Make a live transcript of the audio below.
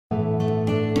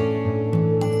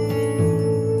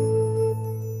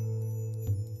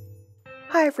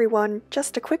Hi everyone,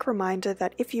 just a quick reminder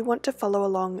that if you want to follow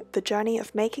along the journey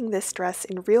of making this dress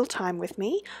in real time with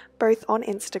me, both on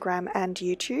Instagram and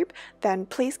YouTube, then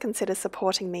please consider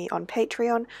supporting me on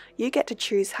Patreon. You get to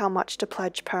choose how much to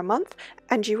pledge per month,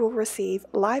 and you will receive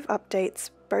live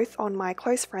updates both on my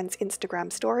close friends'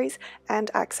 Instagram stories and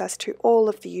access to all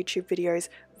of the YouTube videos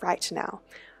right now.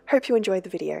 Hope you enjoyed the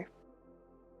video.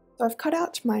 So I've cut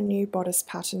out my new bodice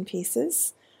pattern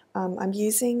pieces. I'm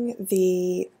using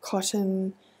the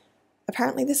cotton,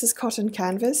 apparently this is cotton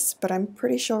canvas, but I'm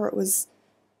pretty sure it was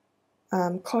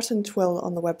cotton twill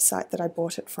on the website that I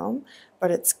bought it from, but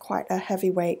it's quite a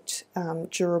heavyweight,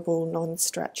 durable,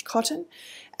 non-stretch cotton,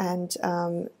 and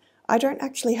I don't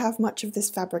actually have much of this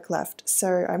fabric left,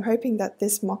 so I'm hoping that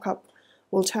this mock-up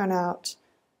will turn out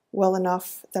well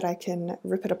enough that I can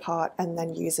rip it apart and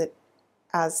then use it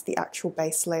as the actual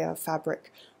base layer of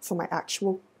fabric for my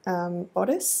actual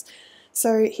bodice.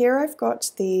 So here I've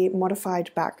got the modified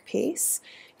back piece.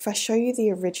 If I show you the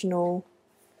original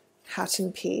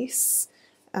pattern piece,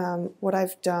 what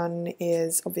I've done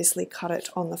is obviously cut it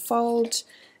on the fold,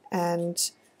 and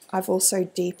I've also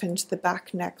deepened the back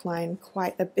neckline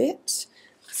quite a bit,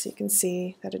 so you can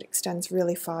see that it extends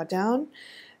really far down.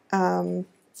 I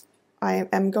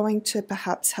am going to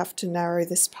perhaps have to narrow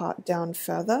this part down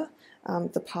further,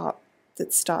 the part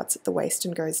that starts at the waist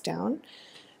and goes down.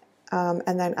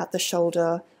 And then at the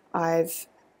shoulder, I've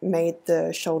made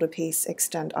the shoulder piece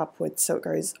extend upwards so it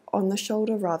goes on the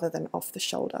shoulder rather than off the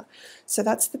shoulder. So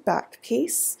that's the back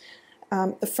piece.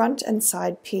 The front and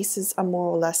side pieces are more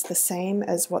or less the same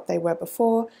as what they were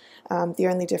before. The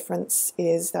only difference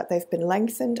is that they've been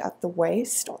lengthened at the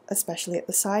waist, especially at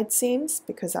the side seams,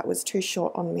 because that was too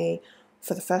short on me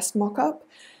for the first mock-up.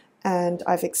 And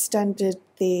I've extended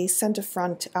the center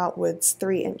front outwards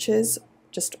 3 inches,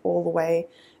 just all the way,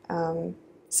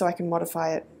 so I can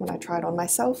modify it when I try it on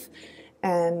myself.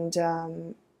 And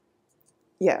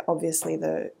yeah, obviously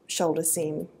the shoulder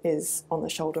seam is on the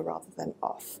shoulder rather than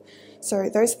off. So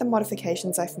those are the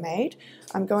modifications I've made.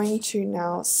 I'm going to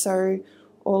now sew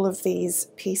all of these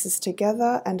pieces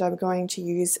together, and I'm going to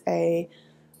use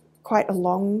quite a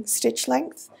long stitch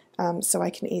length, so I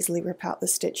can easily rip out the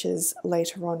stitches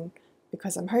later on,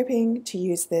 because I'm hoping to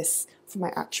use this for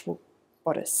my actual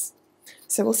bodice.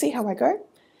 So we'll see how I go.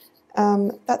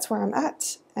 That's where I'm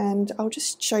at, and I'll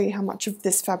just show you how much of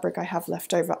this fabric I have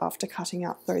left over after cutting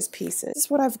out those pieces. This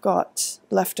is what I've got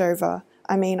left over.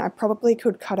 I mean, I probably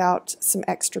could cut out some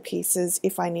extra pieces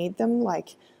if I need them,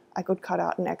 like I could cut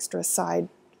out an extra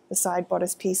the side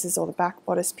bodice pieces or the back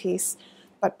bodice piece,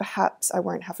 but perhaps I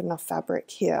won't have enough fabric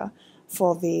here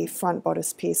for the front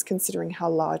bodice piece, considering how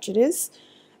large it is.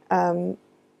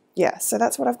 Yeah, so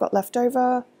that's what I've got left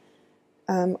over.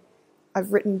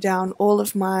 I've written down all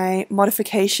of my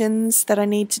modifications that I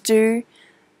need to do,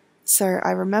 so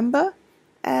I remember,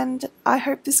 and I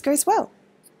hope this goes well.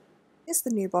 Here's the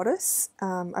new bodice.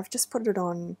 I've just put it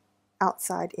on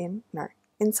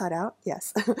inside out,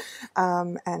 yes.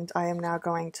 And I am now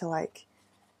going to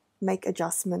make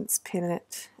adjustments, pin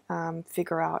it,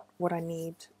 figure out what I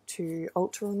need to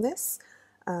alter on this.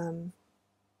 And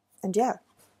yeah,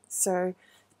 so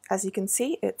as you can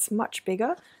see, it's much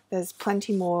bigger. There's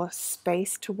plenty more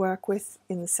space to work with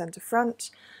in the center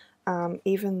front.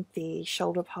 Even the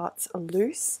shoulder parts are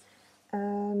loose,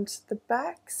 and the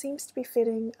back seems to be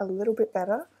fitting a little bit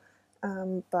better,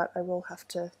 but I will have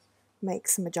to make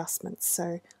some adjustments.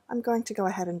 So I'm going to go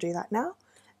ahead and do that now,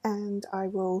 and I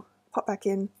will pop back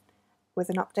in with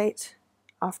an update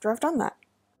after I've done that.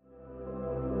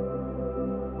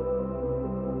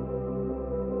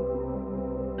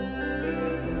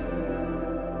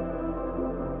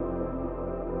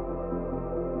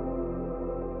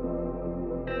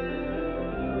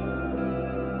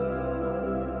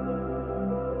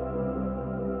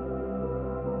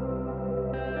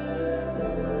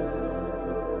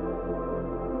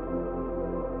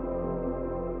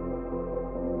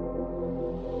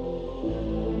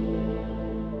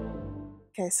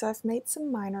 Okay, so I've made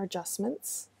some minor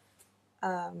adjustments,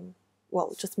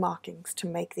 well, just markings to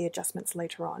make the adjustments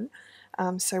later on.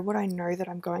 So what I know that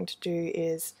I'm going to do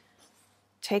is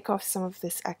take off some of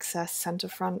this excess center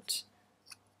front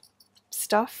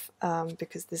stuff,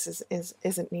 because this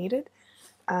isn't needed.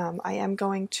 I am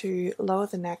going to lower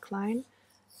the neckline,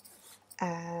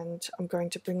 and I'm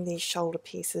going to bring these shoulder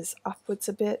pieces upwards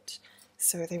a bit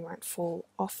so they won't fall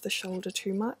off the shoulder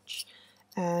too much.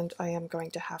 And I am going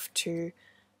to have to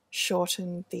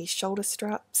shorten the shoulder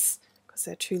straps because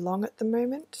they're too long at the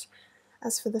moment.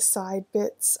 As for the side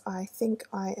bits, I think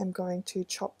I am going to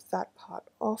chop that part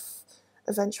off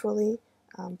eventually,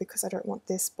 because I don't want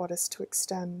this bodice to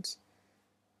extend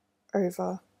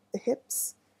over the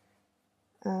hips.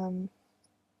 And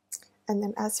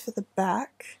then as for the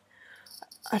back,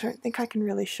 I don't think I can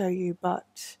really show you,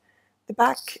 but the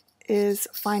back is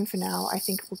fine for now. I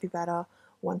think it will be better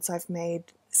once I've made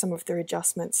some of the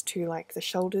adjustments to like the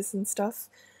shoulders and stuff.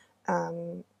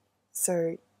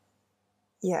 So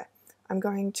yeah, I'm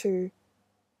going to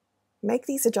make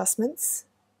these adjustments.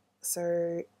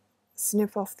 So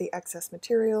snip off the excess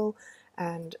material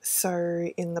and sew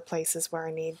in the places where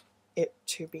I need it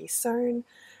to be sewn,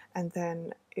 and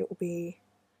then it will be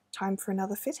time for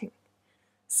another fitting.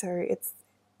 So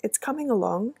it's coming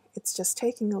along. It's just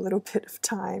taking a little bit of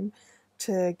time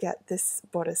to get this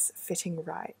bodice fitting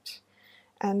right.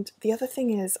 And the other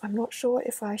thing is, I'm not sure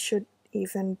if I should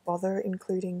even bother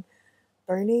including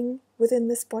boning within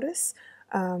this bodice,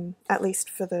 at least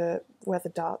for where the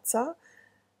darts are.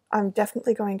 I'm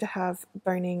definitely going to have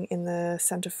boning in the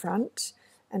center front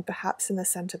and perhaps in the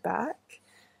center back,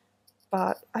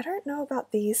 but I don't know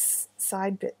about these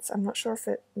side bits. I'm not sure if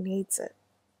it needs it,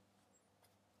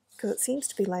 because it seems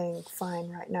to be laying fine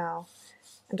right now.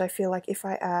 And I feel like if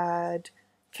I add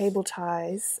cable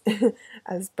ties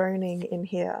as boning in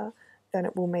here, then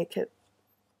it will make it,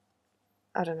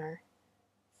 I don't know.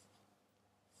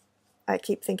 I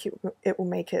keep thinking it will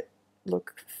make it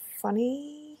look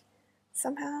funny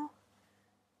somehow.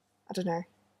 I don't know.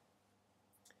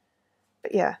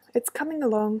 But yeah, it's coming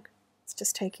along. It's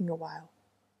just taking a while.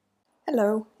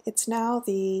 Hello, it's now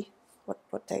the,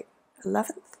 what date?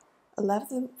 11th?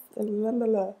 11th?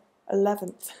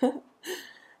 11th.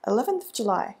 11th of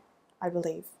July, I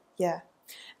believe. Yeah.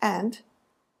 And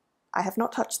I have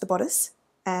not touched the bodice,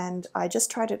 and I just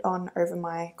tried it on over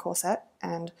my corset,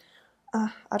 and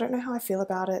I don't know how I feel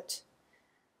about it.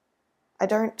 I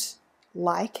don't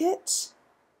like it,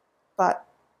 but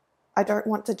I don't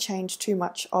want to change too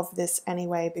much of this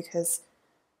anyway, because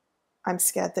I'm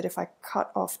scared that if I cut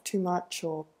off too much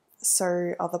or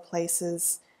sew other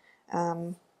places,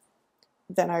 then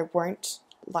I won't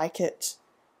like it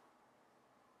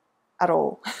at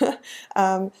all.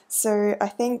 So I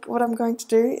think what I'm going to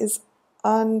do is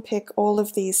unpick all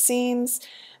of these seams,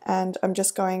 and I'm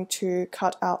just going to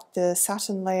cut out the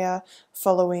satin layer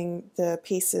following the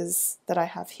pieces that I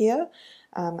have here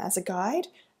as a guide,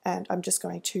 and I'm just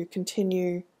going to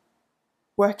continue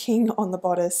working on the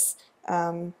bodice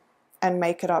and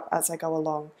make it up as I go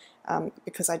along,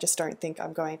 because I just don't think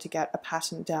I'm going to get a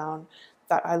pattern down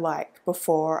that I like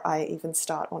before I even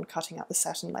start on cutting out the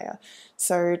satin layer.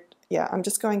 So yeah, I'm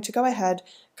just going to go ahead,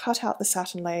 cut out the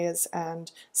satin layers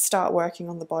and start working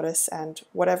on the bodice, and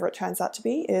whatever it turns out to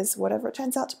be is whatever it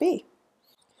turns out to be.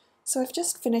 So I've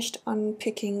just finished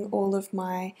unpicking all of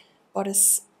my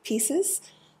bodice pieces.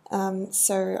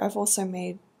 So I've also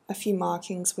made a few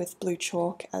markings with blue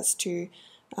chalk as to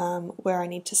where I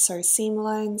need to sew seam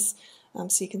lines.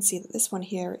 So you can see that this one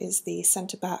here is the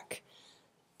centre back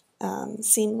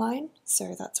seam line,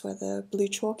 so that's where the blue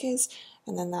chalk is,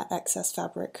 and then that excess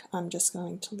fabric I'm just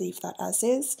going to leave that as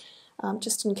is,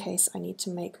 just in case I need to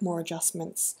make more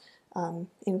adjustments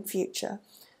in future.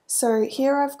 So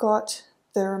here I've got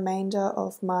the remainder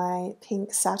of my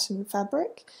pink satin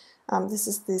fabric. This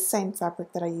is the same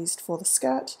fabric that I used for the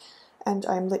skirt, and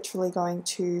I'm literally going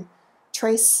to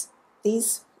trace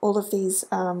all of these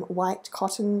white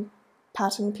cotton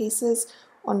pattern pieces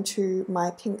onto my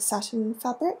pink satin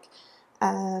fabric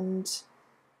and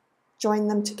join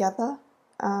them together,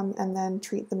 and then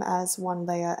treat them as one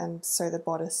layer and sew the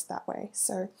bodice that way.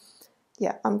 So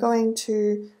yeah, I'm going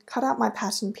to cut out my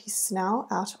pattern pieces now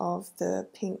out of the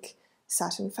pink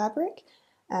satin fabric,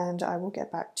 and I will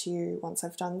get back to you once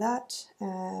I've done that,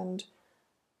 and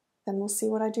then we'll see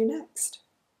what I do next.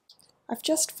 I've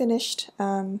just finished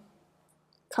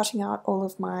cutting out all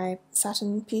of my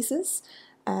satin pieces,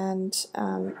 and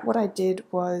what I did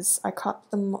was I cut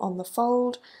them on the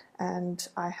fold, and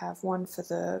I have one for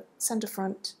the center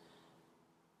front,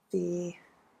 the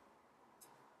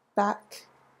back,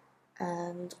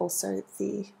 and also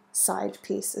the side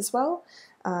piece as well,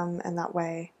 and that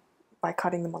way by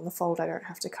cutting them on the fold I don't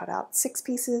have to cut out 6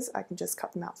 pieces, I can just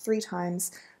cut them out 3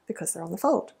 times because they're on the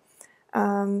fold.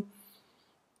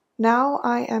 Now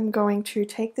I am going to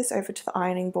take this over to the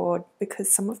ironing board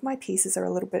because some of my pieces are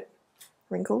a little bit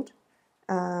wrinkled.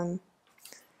 And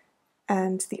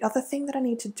the other thing that I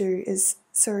need to do is,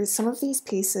 so some of these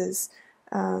pieces,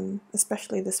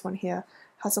 especially this one here,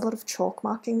 has a lot of chalk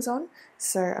markings on,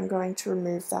 so I'm going to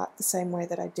remove that the same way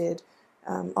that I did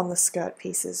on the skirt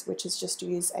pieces, which is just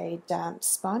use a damp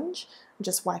sponge and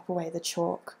just wipe away the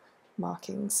chalk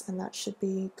markings, and that should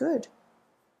be good.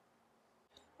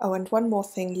 Oh, and one more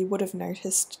thing, you would have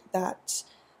noticed that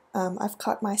I've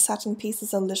cut my satin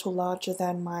pieces a little larger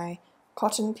than my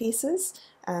cotton pieces,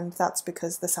 and that's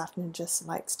because the satin just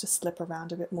likes to slip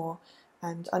around a bit more,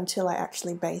 and until I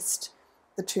actually baste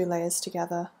the two layers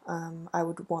together, I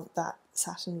would want that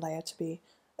satin layer to be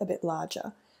a bit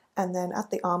larger. And then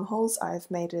at the armholes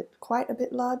I've made it quite a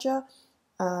bit larger,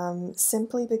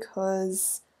 simply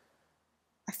because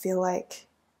I feel like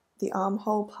the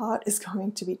armhole part is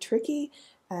going to be tricky,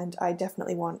 and I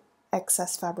definitely want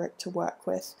excess fabric to work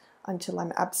with until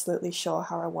I'm absolutely sure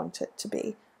how I want it to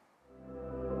be.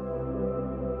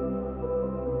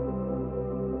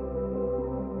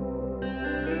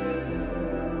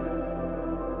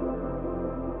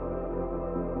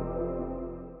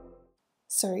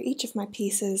 So each of my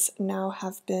pieces now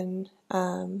have been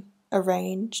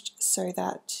arranged so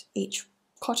that each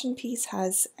cotton piece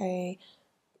has a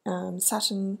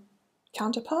satin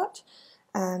counterpart,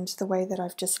 and the way that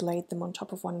I've just laid them on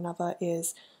top of one another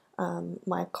is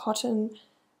my cotton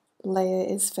layer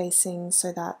is facing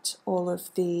so that all of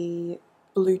the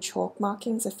blue chalk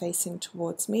markings are facing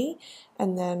towards me,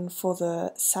 and then for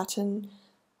the satin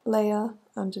layer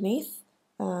underneath,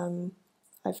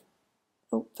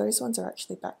 those ones are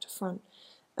actually back to front.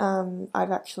 I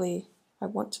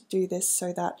want to do this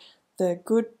so that the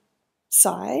good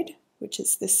side, which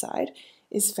is this side,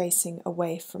 is facing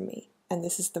away from me, and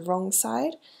this is the wrong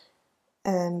side,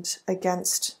 and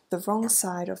against the wrong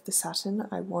side of the satin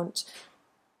I want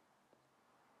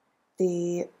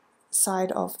the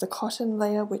side of the cotton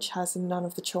layer which has none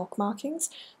of the chalk markings,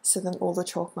 so then all the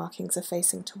chalk markings are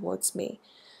facing towards me.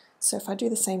 So if I do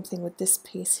the same thing with this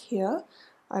piece here,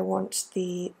 I want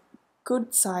the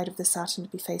good side of the satin to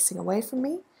be facing away from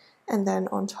me, and then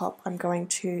on top I'm going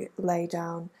to lay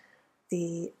down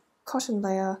the cotton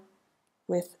layer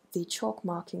with the chalk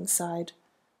marking side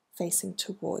facing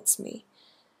towards me.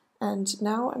 And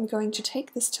now I'm going to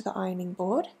take this to the ironing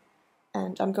board,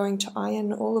 and I'm going to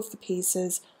iron all of the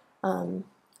pieces.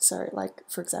 So like,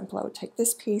 for example, I would take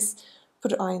this piece,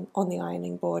 put it on the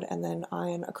ironing board, and then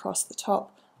iron across the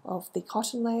top of the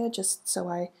cotton layer, just so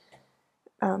I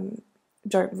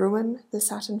don't ruin the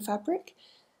satin fabric.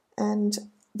 And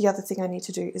the other thing I need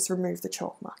to do is remove the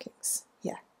chalk markings.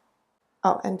 Yeah.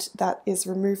 Oh, and that is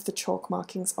remove the chalk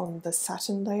markings on the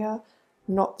satin layer,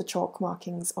 not the chalk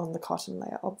markings on the cotton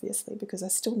layer, obviously, because I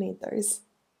still need those.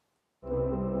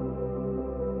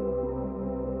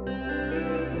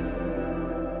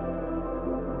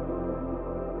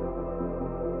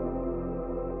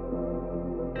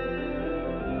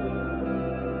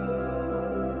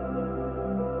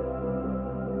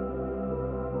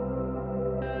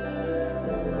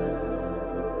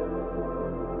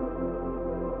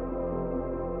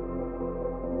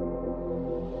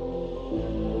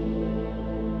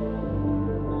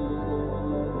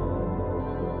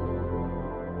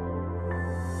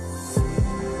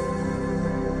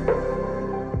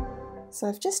 So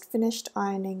I've just finished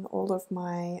ironing all of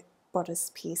my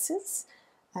bodice pieces,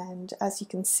 and as you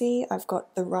can see I've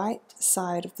got the right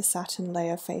side of the satin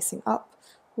layer facing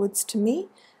upwards to me,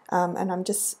 and I've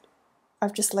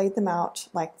just laid them out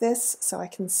like this so I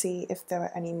can see if there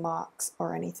are any marks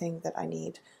or anything that I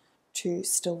need to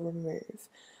still remove.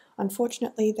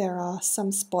 Unfortunately there are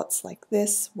some spots like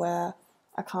this where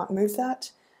I can't move that,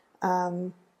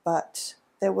 but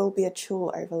there will be a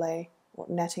tulle overlay or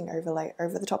netting overlay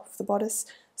over the top of the bodice,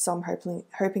 so I'm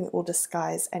hoping it will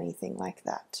disguise anything like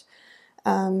that.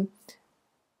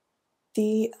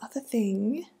 The other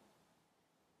thing,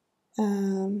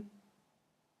 no,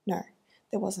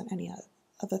 there wasn't any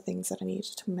other things that I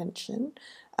needed to mention.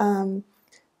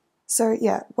 So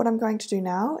yeah, what I'm going to do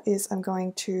now is I'm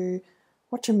going to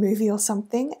watch a movie or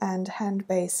something and hand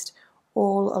baste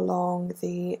all along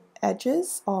the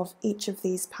edges of each of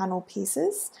these panel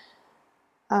pieces.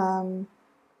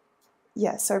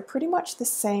 Yeah, so pretty much the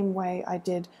same way I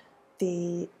did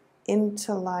the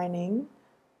interlining,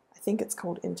 I think it's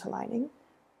called interlining,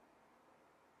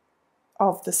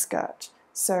 of the skirt.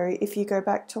 So if you go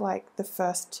back to like the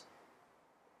first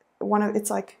it's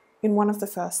like in one of the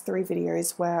first 3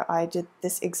 videos where I did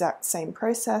this exact same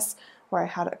process, where I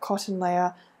had a cotton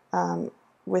layer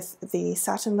with the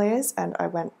satin layers, and I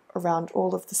went around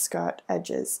all of the skirt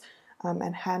edges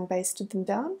and hand basted them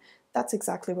down. That's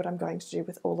exactly what I'm going to do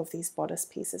with all of these bodice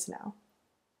pieces now.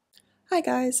 Hi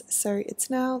guys, so it's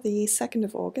now the 2nd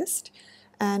of August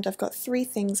and I've got 3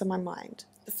 things on my mind.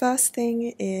 The first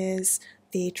thing is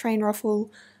the train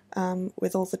ruffle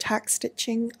with all the tack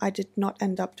stitching. I did not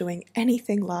end up doing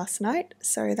anything last night,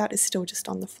 so that is still just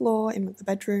on the floor in the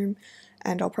bedroom,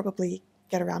 and I'll probably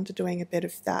get around to doing a bit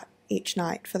of that each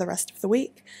night for the rest of the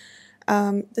week.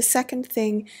 The second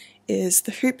thing is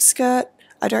the hoop skirt.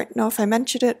 I don't know if I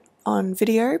mentioned it on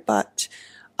video, but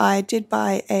I did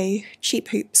buy a cheap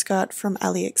hoop skirt from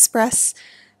AliExpress,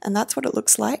 and that's what it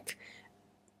looks like,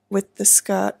 with the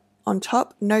skirt on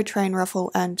top, no train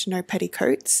ruffle and no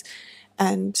petticoats.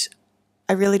 And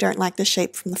I really don't like the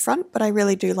shape from the front, but I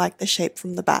really do like the shape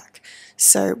from the back.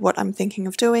 So what I'm thinking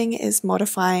of doing is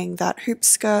modifying that hoop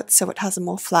skirt so it has a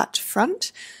more flat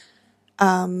front.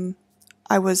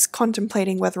 I was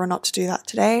contemplating whether or not to do that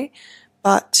today,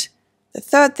 but the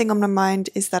third thing on my mind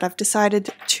is that I've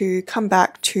decided to come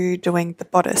back to doing the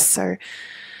bodice. So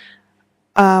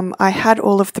I had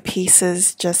all of the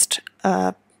pieces just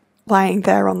lying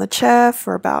there on the chair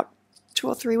for about 2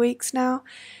 or 3 weeks now,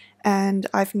 and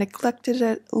I've neglected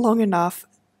it long enough,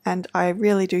 and I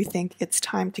really do think it's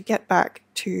time to get back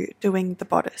to doing the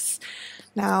bodice.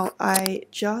 Now, I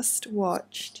just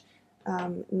watched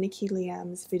Nikki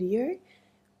Liam's video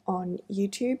on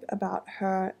YouTube about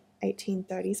her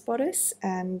 1830s bodice,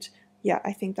 and yeah,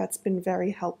 I think that's been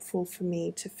very helpful for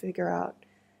me to figure out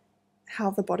how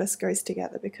the bodice goes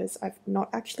together, because I've not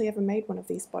actually ever made one of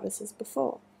these bodices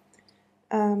before.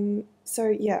 So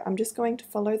yeah, I'm just going to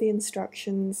follow the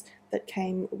instructions that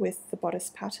came with the bodice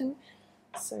pattern.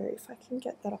 So if I can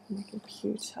get that up on my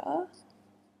computer.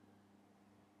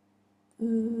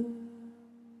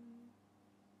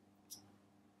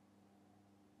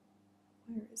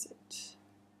 Where is it?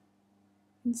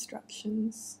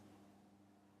 Instructions.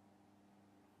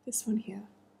 This one here.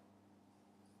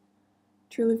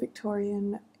 Truly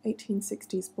Victorian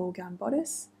 1860s ball gown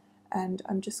bodice. And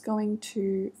I'm just going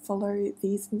to follow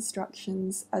these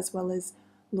instructions as well as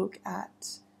look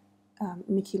at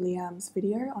Nikki Liam's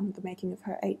video on the making of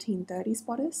her 1830s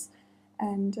bodice,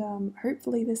 and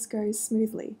hopefully this goes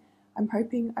smoothly. I'm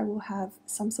hoping I will have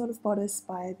some sort of bodice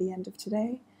by the end of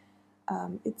today.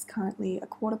 It's currently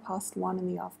 1:15 in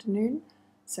the afternoon,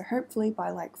 so hopefully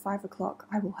by like 5 o'clock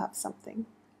I will have something.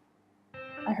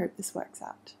 I hope this works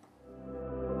out.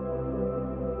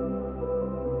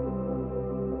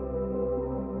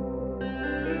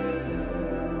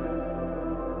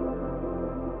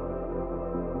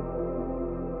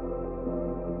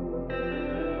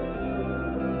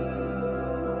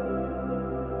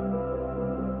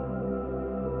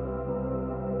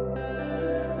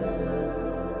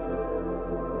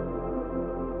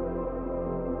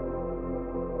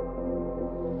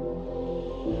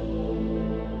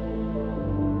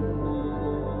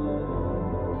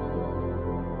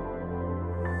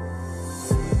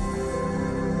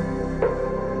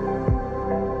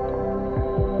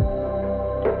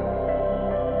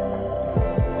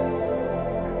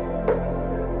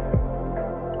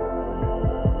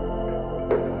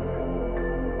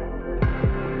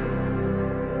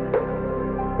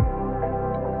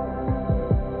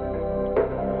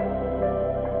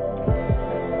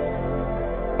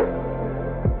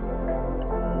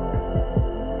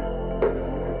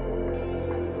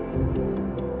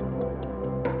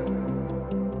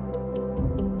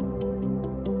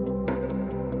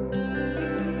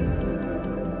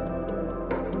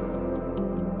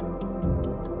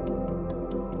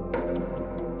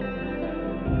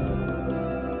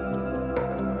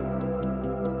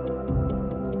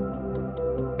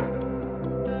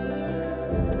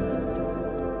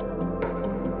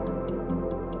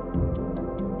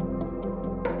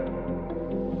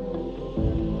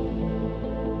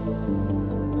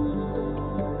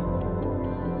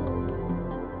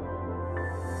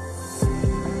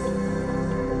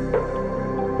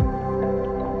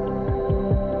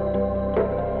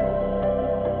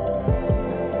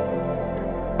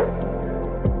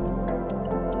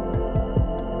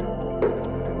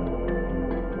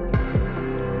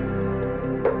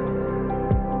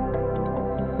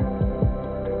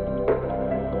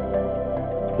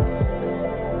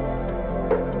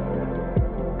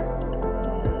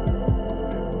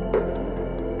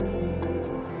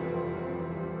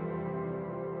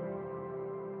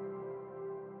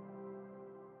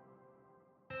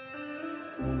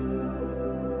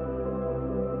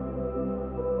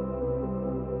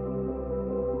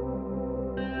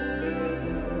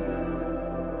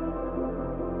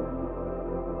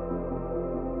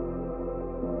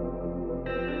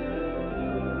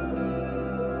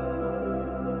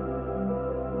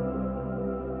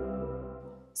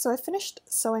 So I finished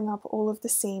sewing up all of the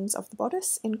seams of the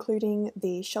bodice, including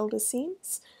the shoulder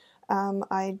seams.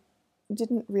 I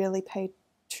didn't really pay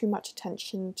too much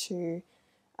attention to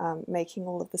making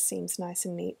all of the seams nice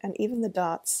and neat, and even the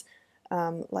darts,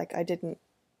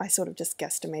 I sort of just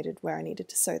guesstimated where I needed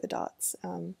to sew the darts.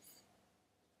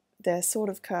 They're sort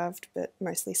of curved, but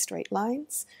mostly straight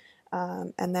lines.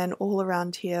 And then all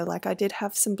around here, like I did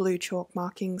have some blue chalk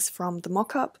markings from the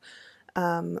mock-up,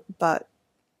 but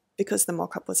because the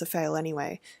mock-up was a fail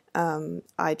anyway,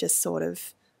 I just sort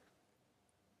of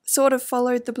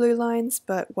followed the blue lines,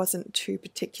 but wasn't too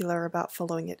particular about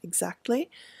following it exactly.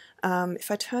 If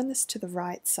I turn this to the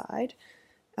right side,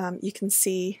 you can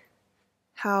see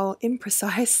how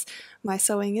imprecise my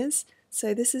sewing is.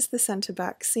 So this is the centre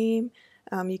back seam.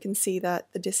 You can see that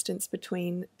the distance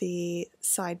between the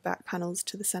side back panels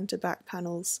to the centre back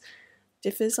panels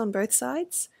differs on both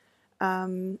sides.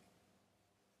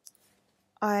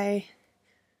 I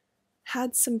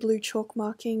had some blue chalk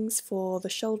markings for the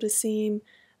shoulder seam,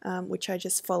 which I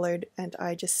just followed, and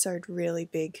I just sewed really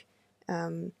big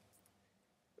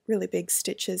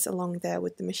stitches along there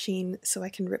with the machine so I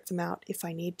can rip them out if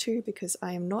I need to, because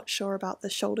I am not sure about the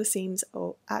shoulder seams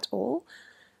at all.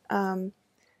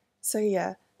 So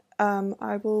yeah,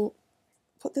 I will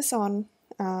put this on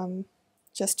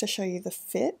just to show you the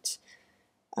fit.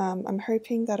 I'm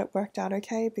hoping that it worked out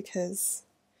okay, because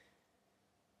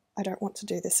I don't want to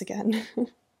do this again.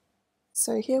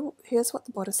 So here's what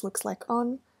the bodice looks like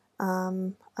on.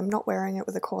 I'm not wearing it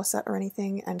with a corset or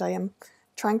anything, and I am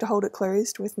trying to hold it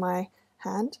closed with my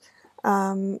hand.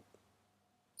 I'm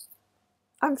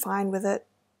fine with it.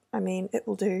 I mean, it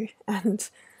will do, and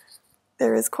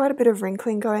there is quite a bit of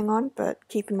wrinkling going on, but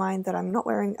keep in mind that I'm not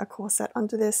wearing a corset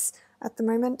under this at the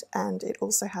moment, and it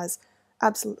also has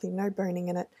absolutely no boning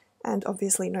in it, and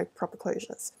obviously no proper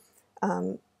closures.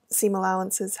 Seam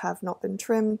allowances have not been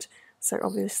trimmed, so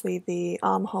obviously the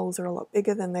armholes are a lot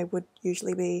bigger than they would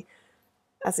usually be,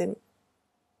 as in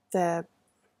they're,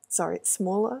 sorry,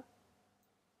 smaller.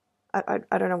 I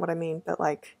don't know what I mean, but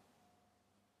like,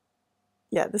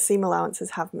 yeah, the seam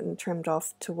allowances have been trimmed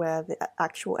off to where the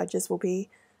actual edges will be.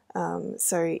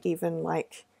 So even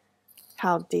like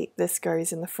how deep this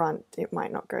goes in the front, it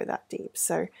might not go that deep.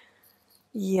 So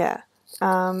yeah,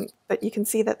 but you can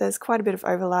see that there's quite a bit of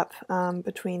overlap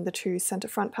between the two center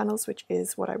front panels, which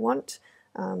is what I want.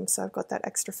 So I've got that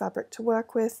extra fabric to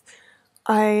work with.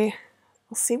 I'll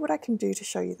see what I can do to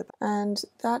show you the back. And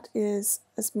that is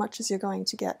as much as you're going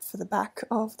to get for the back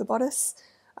of the bodice.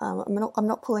 I'm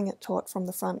not pulling it taut from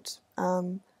the front,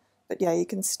 but yeah, you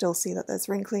can still see that there's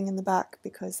wrinkling in the back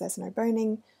because there's no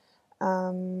boning,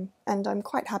 and I'm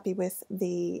quite happy with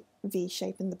the V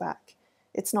shape in the back.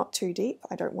 It's not too deep.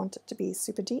 I don't want it to be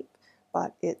super deep,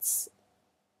 but it's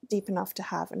deep enough to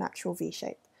have an actual V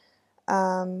shape.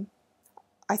 I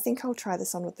think I'll try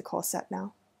this on with the corset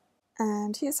now.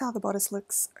 And here's how the bodice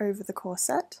looks over the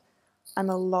corset. I'm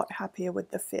a lot happier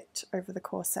with the fit over the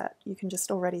corset. You can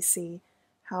just already see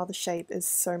how the shape is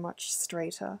so much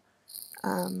straighter.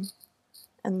 And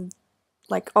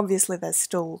like, obviously there's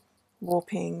still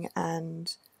warping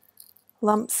and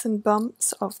lumps and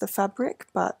bumps of the fabric,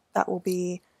 but that will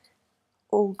be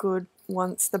all good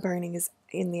once the boning is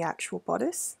in the actual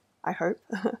bodice, I hope.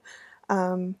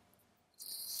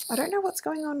 I don't know what's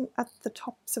going on at the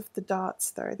tops of the darts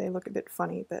though. They look a bit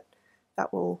funny, but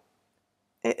that will,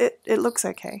 it looks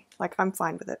okay. Like, I'm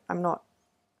fine with it.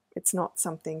 It's not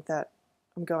something that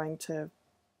I'm going to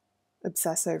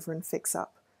obsess over and fix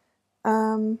up.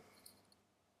 I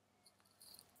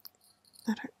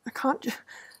can't,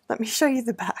 let me show you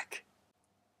the back.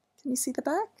 Can you see the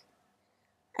back?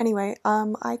 Anyway,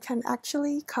 I can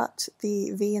actually cut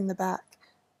the V in the back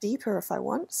deeper if I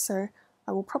want, so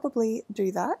I will probably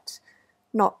do that.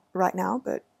 Not right now,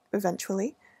 but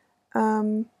eventually.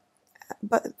 But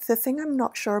the thing I'm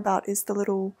not sure about is the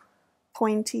little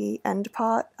pointy end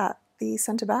part at the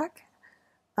centre back.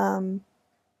 The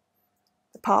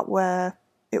part where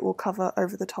it will cover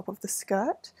over the top of the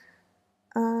skirt.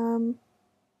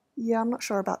 Yeah, I'm not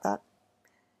sure about that.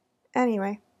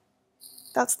 Anyway,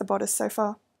 that's the bodice so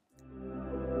far.